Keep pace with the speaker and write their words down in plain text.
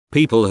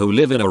People who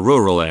live in a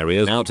rural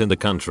area out in the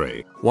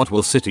country. What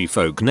will city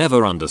folk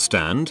never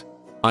understand?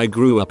 I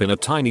grew up in a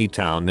tiny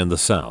town in the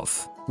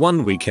south.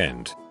 One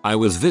weekend, I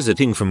was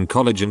visiting from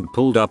college and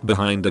pulled up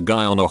behind a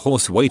guy on a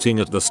horse waiting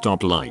at the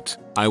stoplight.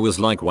 I was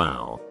like,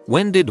 wow,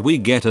 when did we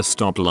get a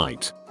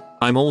stoplight?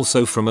 I'm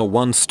also from a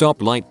one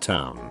stoplight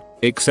town,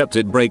 except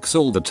it breaks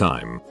all the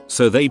time,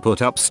 so they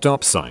put up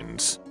stop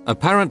signs.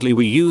 Apparently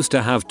we used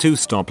to have 2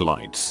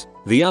 stoplights.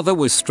 The other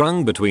was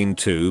strung between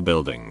 2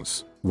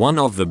 buildings. One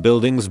of the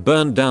buildings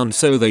burned down,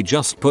 so they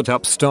just put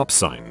up stop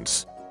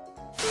signs.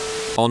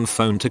 On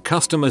phone to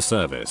customer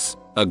service.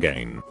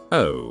 Again.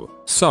 Oh,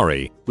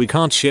 sorry, we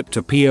can't ship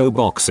to PO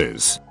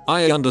boxes.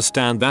 I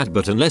understand that,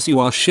 but unless you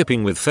are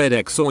shipping with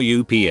FedEx or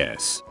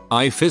UPS,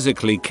 I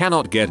physically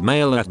cannot get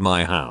mail at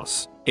my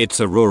house.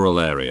 It's a rural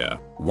area.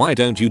 Why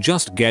don't you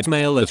just get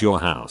mail at your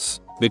house?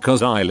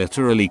 Because I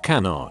literally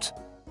cannot.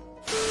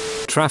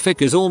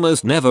 Traffic is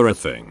almost never a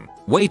thing.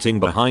 Waiting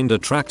behind a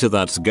tractor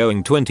that's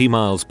going 20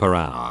 miles per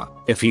hour.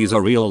 If he's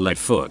a real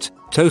lead-foot,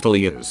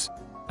 totally is.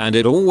 And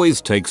it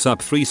always takes up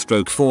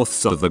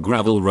 3/4 of the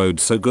gravel road,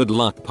 so good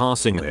luck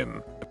passing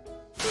him.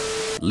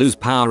 Lose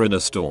power in a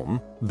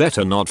storm?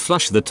 Better not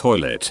flush the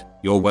toilet.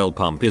 Your well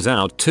pump is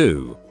out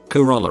too.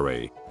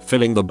 Corollary.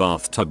 Filling the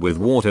bathtub with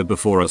water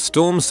before a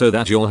storm so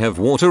that you'll have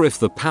water if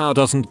the power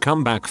doesn't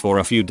come back for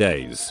a few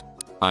days.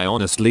 I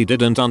honestly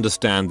didn't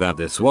understand that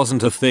this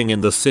wasn't a thing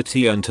in the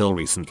city until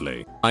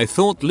recently. I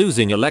thought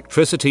losing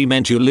electricity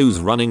meant you lose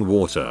running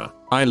water.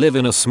 I live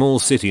in a small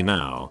city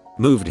now,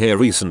 moved here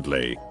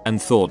recently,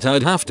 and thought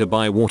I'd have to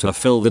buy water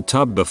fill the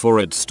tub before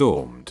it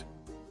stormed.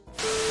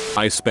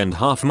 I spend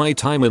half my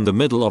time in the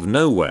middle of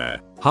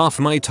nowhere, half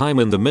my time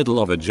in the middle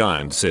of a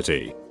giant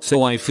city,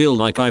 so I feel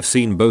like I've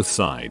seen both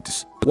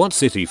sides. What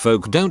city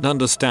folk don't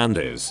understand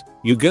is,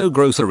 you go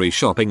grocery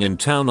shopping in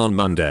town on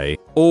Monday,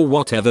 or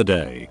whatever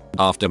day.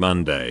 After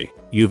Monday,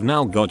 you've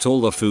now got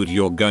all the food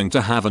you're going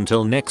to have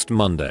until next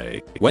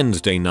Monday.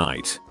 Wednesday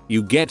night,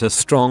 you get a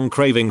strong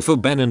craving for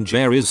Ben &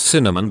 Jerry's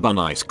cinnamon bun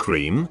ice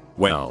cream.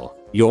 Well,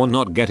 you're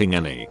not getting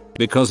any,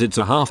 because it's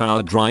a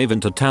half-hour drive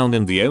into town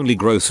and the only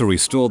grocery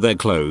store there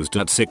closed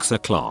at 6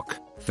 o'clock.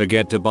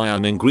 Forget to buy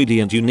an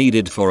ingredient you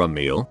needed for a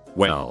meal?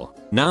 Well,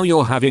 now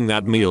you're having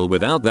that meal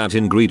without that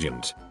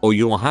ingredient, or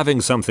you're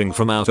having something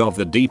from out of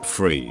the deep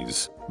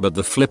freeze. But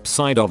the flip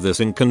side of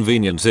this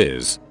inconvenience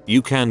is,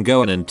 you can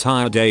go an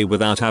entire day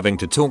without having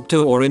to talk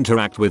to or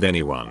interact with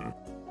anyone.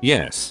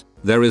 Yes,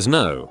 there is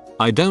no,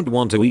 I don't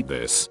want to eat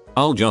this,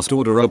 I'll just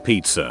order a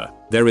pizza.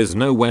 There is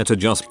nowhere to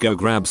just go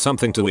grab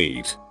something to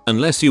eat,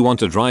 unless you want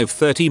to drive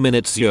 30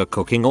 minutes you're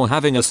cooking or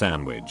having a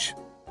sandwich.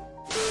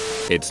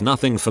 It's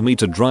nothing for me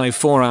to drive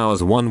 4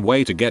 hours one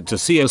way to get to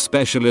see a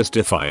specialist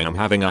if I am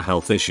having a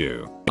health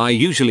issue. I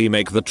usually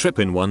make the trip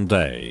in one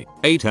day.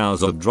 8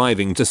 hours of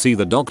driving to see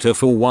the doctor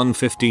for one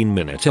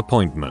 15-minute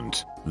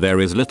appointment. There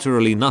is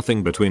literally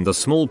nothing between the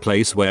small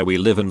place where we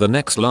live and the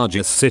next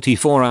largest city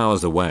 4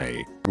 hours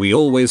away. We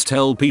always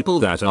tell people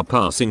that are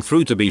passing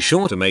through to be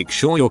sure to make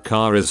sure your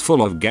car is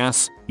full of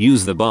gas,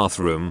 use the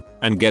bathroom,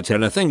 and get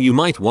anything you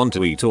might want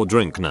to eat or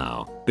drink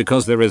now,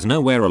 because there is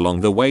nowhere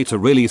along the way to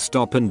really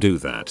stop and do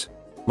that.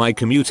 My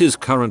commute is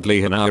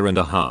currently an hour and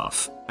a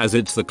half, as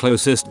it's the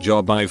closest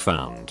job I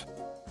found.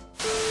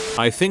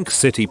 I think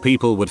city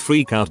people would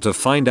freak out to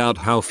find out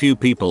how few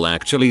people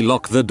actually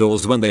lock the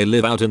doors when they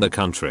live out in the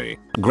country.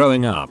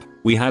 Growing up,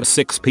 we had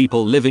 6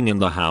 people living in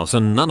the house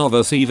and none of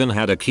us even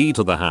had a key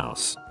to the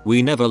house.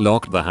 We never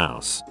locked the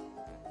house.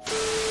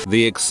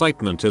 The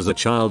excitement as a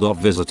child of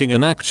visiting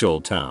an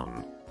actual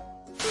town.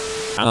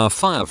 Our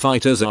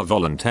firefighters are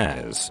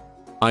volunteers.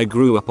 I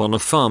grew up on a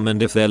farm,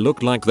 and if there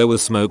looked like there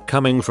was smoke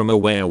coming from a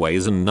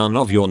ways and none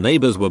of your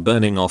neighbors were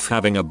burning off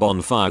having a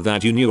bonfire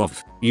that you knew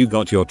of, you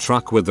got your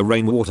truck with the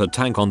rainwater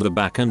tank on the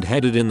back and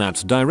headed in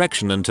that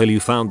direction until you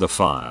found the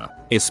fire,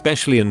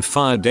 especially in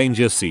fire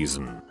danger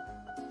season.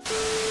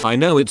 I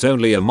know it's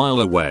only a mile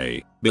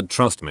away, but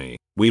trust me,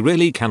 we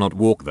really cannot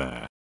walk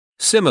there.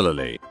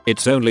 Similarly,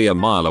 it's only a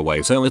mile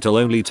away, so it'll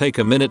only take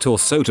a minute or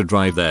so to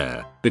drive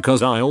there,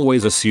 because I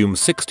always assume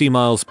 60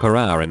 miles per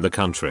hour in the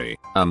country.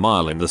 A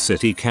mile in the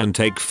city can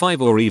take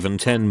 5 or even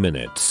 10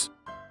 minutes.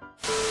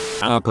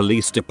 Our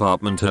police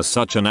department has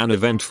such an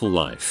uneventful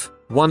life.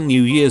 One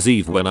New Year's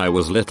Eve when I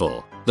was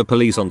little, the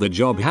police on the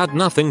job had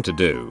nothing to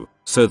do,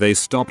 so they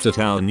stopped at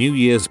our New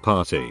Year's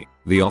party.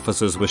 The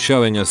officers were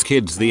showing us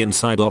kids the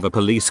inside of a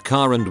police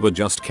car and were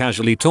just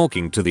casually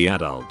talking to the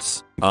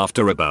adults.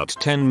 After about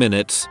 10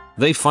 minutes,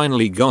 they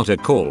finally got a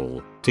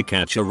call to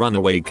catch a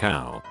runaway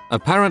cow.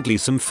 Apparently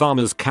some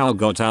farmer's cow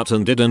got out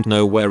and didn't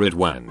know where it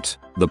went.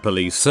 The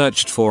police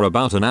searched for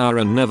about an hour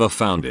and never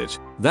found it.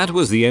 That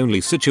was the only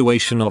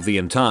situation of the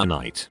entire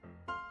night.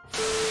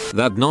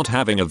 That not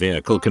having a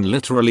vehicle can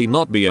literally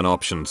not be an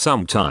option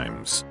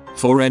sometimes.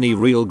 For any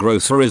real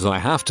groceries I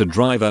have to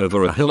drive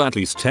over a hill at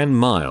least 10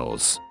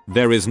 miles.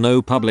 There is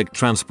no public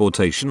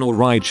transportation or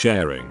ride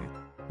sharing.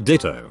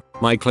 Ditto.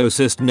 My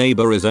closest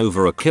neighbor is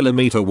over a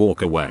kilometer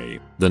walk away.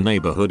 The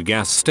neighborhood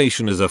gas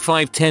station is a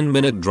 5-10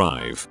 minute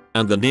drive.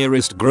 And the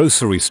nearest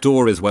grocery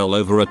store is well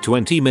over a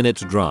 20-minute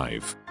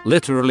drive.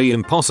 Literally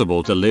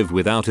impossible to live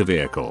without a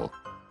vehicle.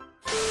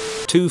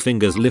 2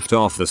 fingers lift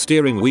off the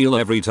steering wheel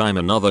every time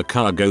another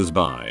car goes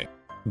by.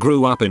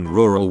 Grew up in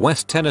rural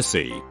West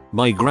Tennessee.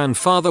 My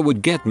grandfather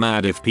would get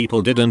mad if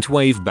people didn't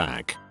wave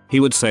back. He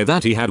would say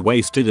that he had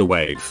wasted a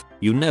wave.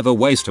 You never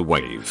waste a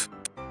wave.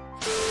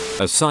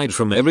 Aside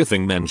from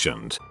everything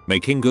mentioned,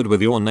 making good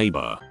with your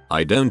neighbor.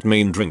 I don't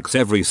mean drinks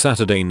every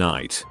Saturday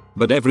night,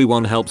 but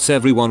everyone helps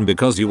everyone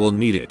because you will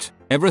need it.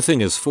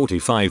 Everything is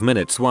 45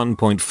 minutes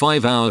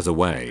 1.5 hours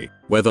away,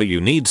 whether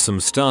you need some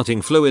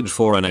starting fluid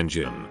for an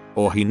engine,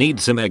 or he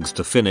needs some eggs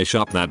to finish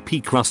up that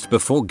pea crust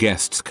before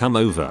guests come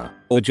over,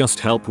 or just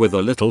help with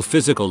a little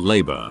physical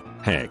labor.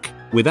 Heck,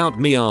 without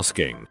me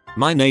asking,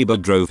 my neighbor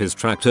drove his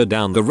tractor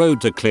down the road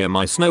to clear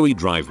my snowy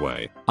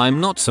driveway. I'm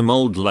not some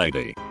old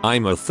lady.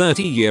 I'm a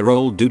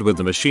 30-year-old dude with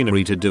the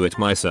machinery to do it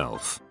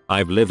myself.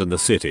 I've lived in the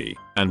city,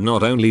 and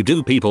not only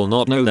do people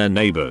not know their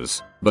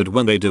neighbors, but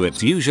when they do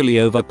it's usually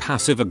over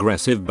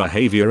passive-aggressive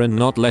behavior and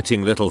not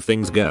letting little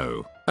things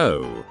go.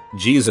 Oh,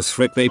 Jesus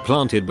frick, they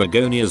planted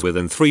begonias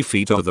within 3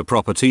 feet of the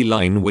property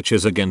line, which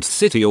is against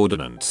city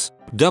ordinance.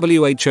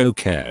 WHO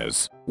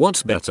cares.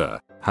 What's better,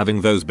 having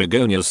those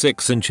begonias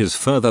 6 inches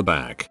further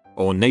back,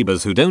 or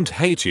neighbors who don't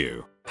hate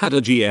you? Had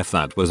a GF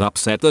that was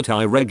upset that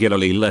I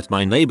regularly let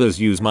my neighbors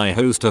use my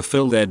hose to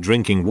fill their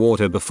drinking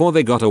water before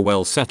they got a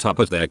well set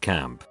up at their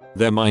camp.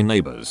 They're my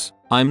neighbors.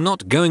 I'm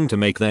not going to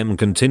make them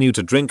continue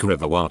to drink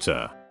river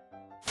water.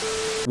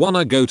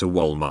 Wanna go to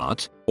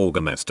Walmart? Or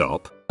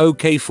Stop?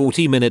 Okay,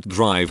 40-minute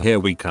drive, here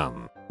we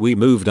come. We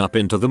moved up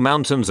into the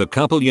mountains a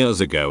couple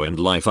years ago and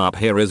life up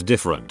here is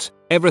different.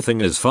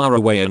 Everything is far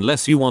away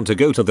unless you want to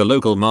go to the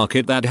local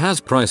market that has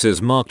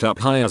prices marked up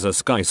high as a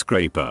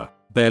skyscraper.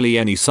 Barely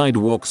any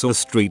sidewalks or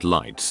street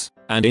lights,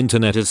 and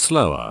internet is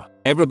slower.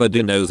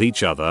 Everybody knows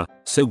each other,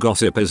 so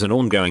gossip is an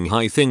ongoing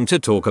high thing to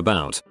talk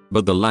about,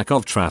 but the lack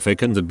of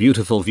traffic and the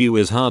beautiful view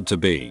is hard to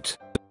beat.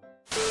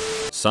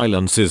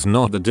 Silence is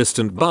not the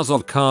distant buzz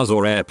of cars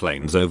or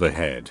airplanes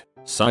overhead.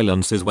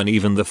 Silence is when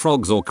even the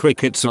frogs or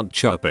crickets aren't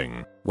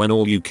chirping, when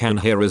all you can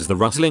hear is the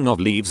rustling of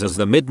leaves as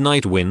the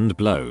midnight wind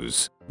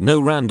blows. No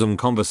random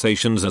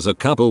conversations as a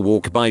couple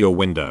walk by your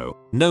window.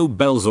 No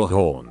bells or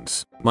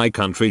horns. My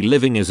country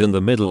living is in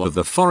the middle of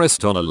the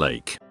forest on a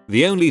lake.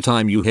 The only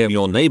time you hear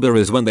your neighbor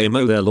is when they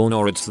mow their lawn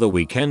or it's the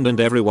weekend and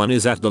everyone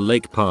is at the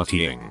lake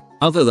partying.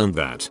 Other than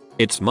that,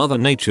 it's Mother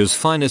Nature's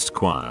finest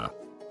choir.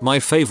 My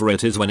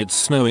favorite is when it's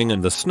snowing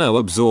and the snow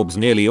absorbs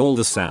nearly all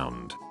the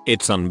sound.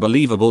 It's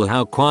unbelievable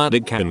how quiet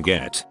it can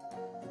get.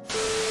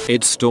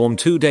 It stormed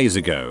 2 days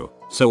ago,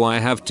 so I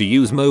have to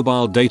use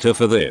mobile data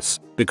for this,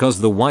 because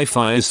the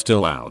Wi-Fi is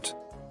still out.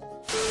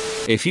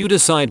 If you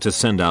decide to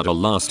send out a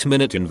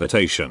last-minute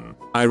invitation,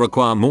 I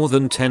require more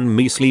than 10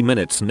 measly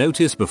minutes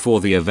notice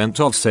before the event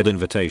of said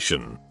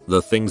invitation.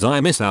 The things I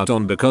miss out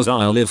on because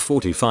I live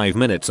 45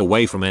 minutes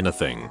away from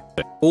anything.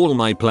 All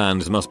my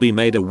plans must be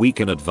made a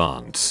week in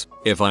advance.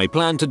 If I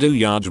plan to do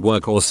yard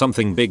work or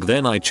something big,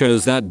 then I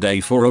chose that day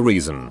for a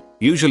reason.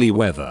 Usually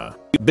weather.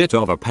 Bit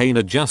of a pain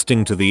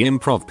adjusting to the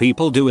improv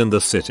people do in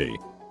the city.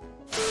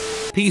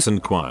 Peace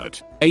and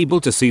quiet. Able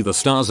to see the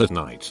stars at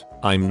night.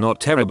 I'm not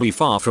terribly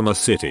far from a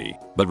city,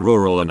 but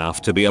rural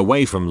enough to be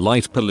away from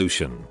light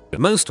pollution.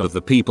 Most of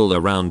the people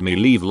around me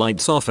leave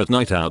lights off at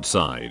night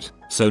outside,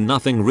 so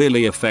nothing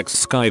really affects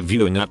sky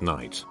viewing at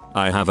night.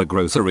 I have a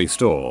grocery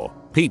store,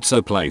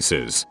 pizza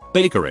places,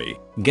 bakery,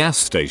 gas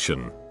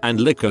station, and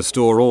liquor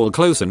store all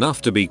close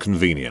enough to be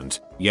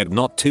convenient, yet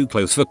not too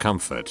close for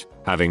comfort.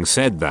 Having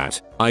said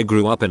that, I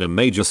grew up in a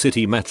major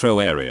city metro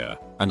area,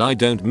 and I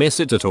don't miss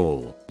it at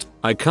all.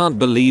 I can't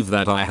believe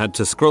that I had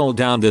to scroll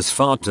down this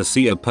far to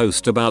see a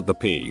post about the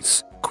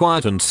peace,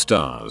 quiet and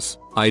stars.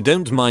 I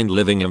don't mind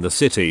living in the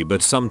city,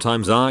 but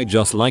sometimes I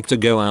just like to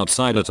go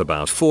outside at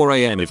about 4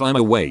 AM if I'm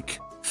awake.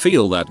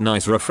 Feel that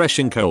nice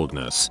refreshing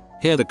coldness.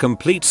 Hear the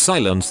complete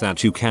silence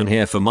that you can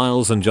hear for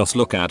miles and just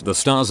look at the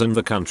stars and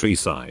the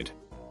countryside.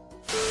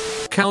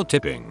 Cow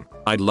tipping.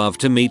 I'd love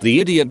to meet the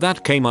idiot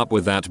that came up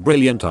with that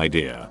brilliant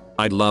idea.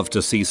 I'd love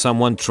to see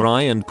someone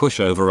try and push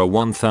over a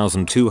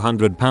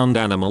 1,200-pound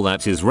animal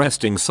that is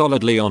resting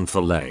solidly on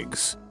 4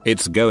 legs.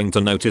 It's going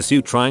to notice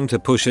you trying to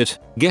push it,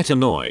 get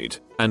annoyed,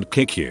 and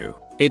kick you.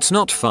 It's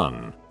not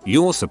fun.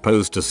 You're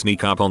supposed to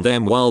sneak up on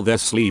them while they're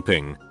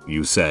sleeping,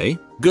 you say?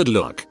 Good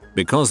luck,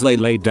 because they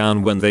lay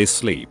down when they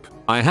sleep.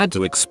 I had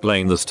to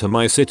explain this to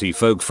my city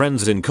folk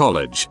friends in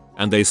college,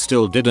 and they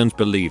still didn't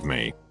believe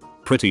me.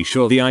 Pretty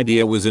sure the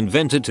idea was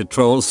invented to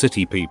troll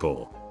city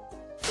people.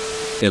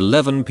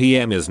 11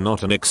 PM is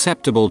not an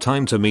acceptable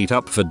time to meet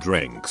up for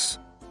drinks.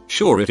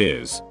 Sure it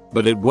is,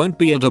 but it won't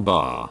be at a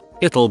bar.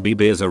 It'll be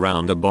beers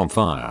around a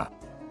bonfire.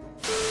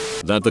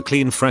 That the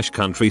clean fresh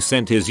country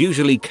scent is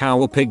usually cow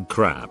or pig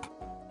crap.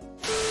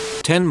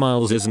 10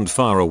 miles isn't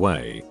far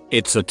away.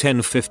 It's a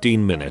 10-15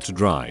 minute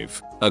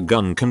drive. A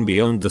gun can be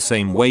owned the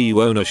same way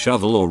you own a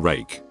shovel or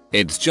rake.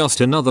 It's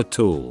just another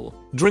tool.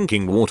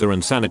 Drinking water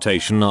and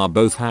sanitation are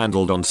both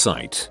handled on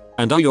site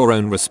and are your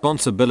own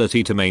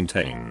responsibility to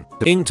maintain.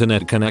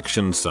 Internet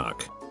connections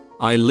suck.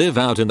 I live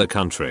out in the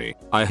country.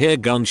 I hear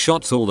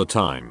gunshots all the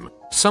time.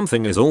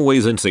 Something is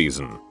always in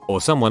season,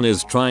 or someone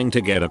is trying to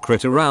get a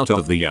critter out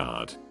of the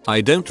yard. I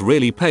don't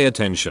really pay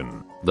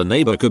attention. The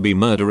neighbor could be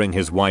murdering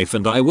his wife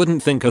and I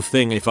wouldn't think a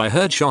thing if I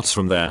heard shots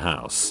from their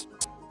house.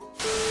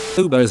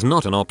 Uber is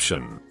not an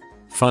option.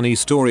 Funny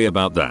story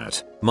about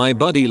that. My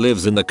buddy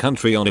lives in the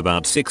country on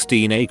about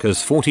 16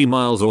 acres 40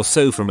 miles or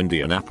so from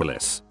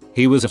Indianapolis.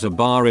 He was at a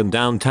bar in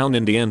downtown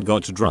Indy and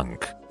got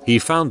drunk. He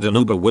found an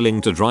Uber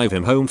willing to drive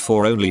him home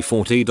for only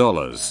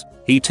 $40.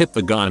 He tipped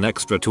the guy an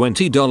extra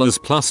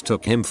 $20 plus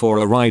took him for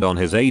a ride on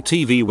his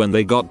ATV when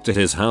they got to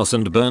his house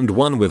and burned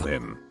one with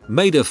him.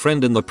 Made a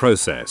friend in the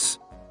process.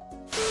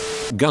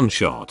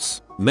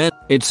 Gunshots. Men,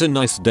 it's a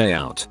nice day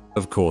out.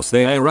 Of course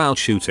they are out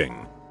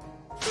shooting.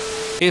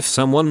 If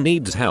someone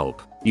needs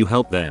help, you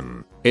help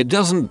them. It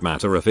doesn't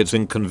matter if it's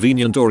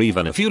inconvenient or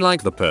even if you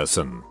like the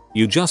person.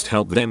 You just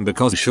help them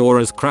because sure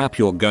as crap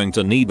you're going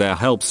to need their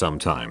help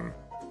sometime.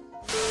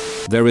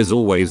 There is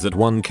always that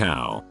one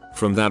cow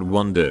from that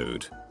one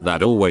dude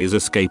that always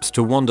escapes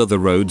to wander the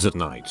roads at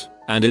night,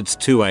 and it's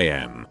 2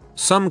 AM.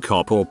 Some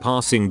cop or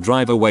passing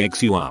driver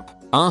wakes you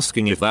up,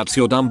 asking if that's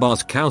your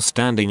dumbass cow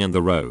standing in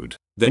the road.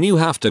 Then you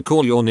have to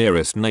call your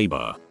nearest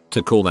neighbor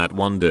to call that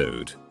one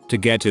dude to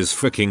get his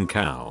freaking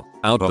cow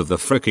out of the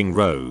freaking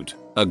road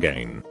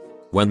again.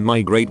 When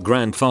my great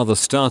grandfather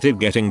started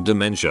getting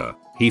dementia,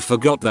 he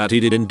forgot that he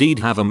did indeed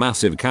have a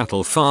massive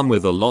cattle farm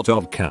with a lot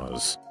of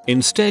cows.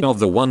 Instead of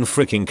the one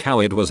freaking cow,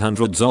 it was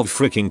hundreds of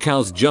freaking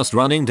cows just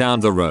running down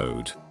the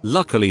road.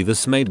 Luckily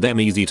this made them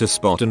easy to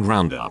spot and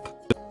round up.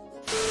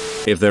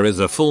 If there is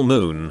a full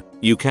moon,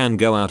 you can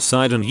go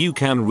outside and you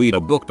can read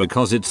a book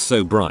because it's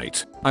so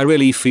bright. I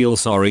really feel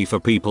sorry for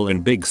people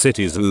in big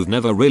cities who've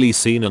never really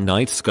seen a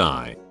night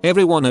sky.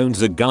 Everyone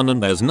owns a gun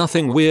and there's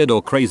nothing weird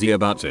or crazy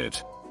about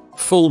it.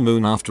 Full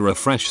moon after a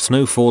fresh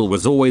snowfall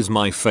was always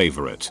my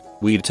favorite.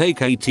 We'd take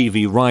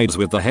ATV rides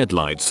with the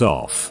headlights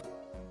off.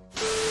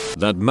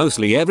 That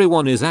mostly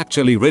everyone is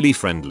actually really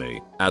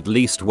friendly, at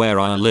least where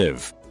I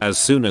live. As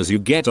soon as you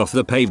get off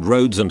the paved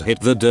roads and hit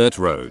the dirt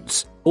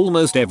roads,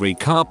 almost every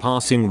car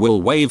passing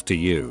will wave to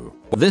you.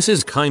 This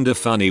is kinda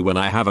funny when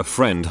I have a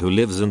friend who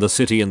lives in the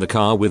city in the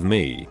car with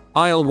me.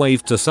 I'll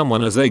wave to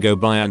someone as they go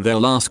by and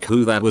they'll ask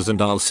who that was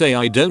and I'll say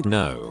I don't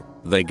know.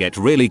 They get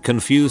really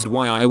confused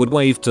why I would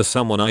wave to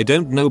someone I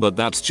don't know, but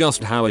that's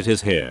just how it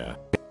is here.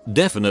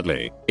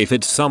 Definitely, if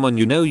it's someone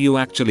you know you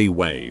actually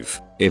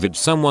wave. If it's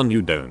someone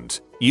you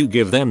don't, you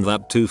give them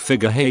that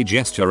two-figure hey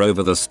gesture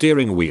over the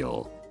steering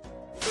wheel.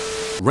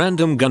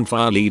 Random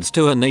gunfire leads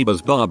to a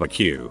neighbor's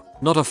barbecue,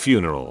 not a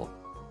funeral.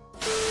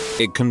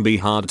 It can be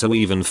hard to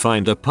even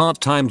find a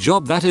part-time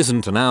job that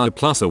isn't an hour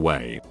plus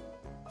away.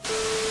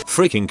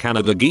 Freaking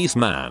Canada geese,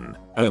 man.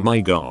 Oh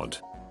my god.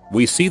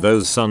 We see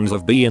those sons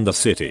of B in the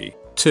city,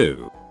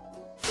 too.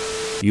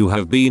 You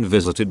have been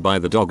visited by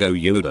the doggo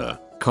Yoda.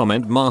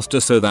 Comment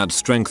master so that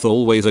strength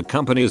always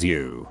accompanies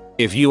you.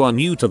 If you are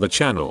new to the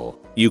channel,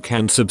 you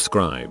can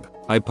subscribe.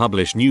 I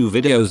publish new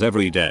videos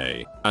every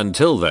day.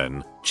 Until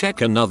then,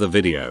 check another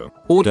video,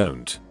 or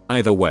don't.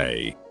 Either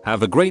way,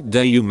 have a great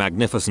day you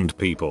magnificent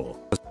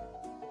people.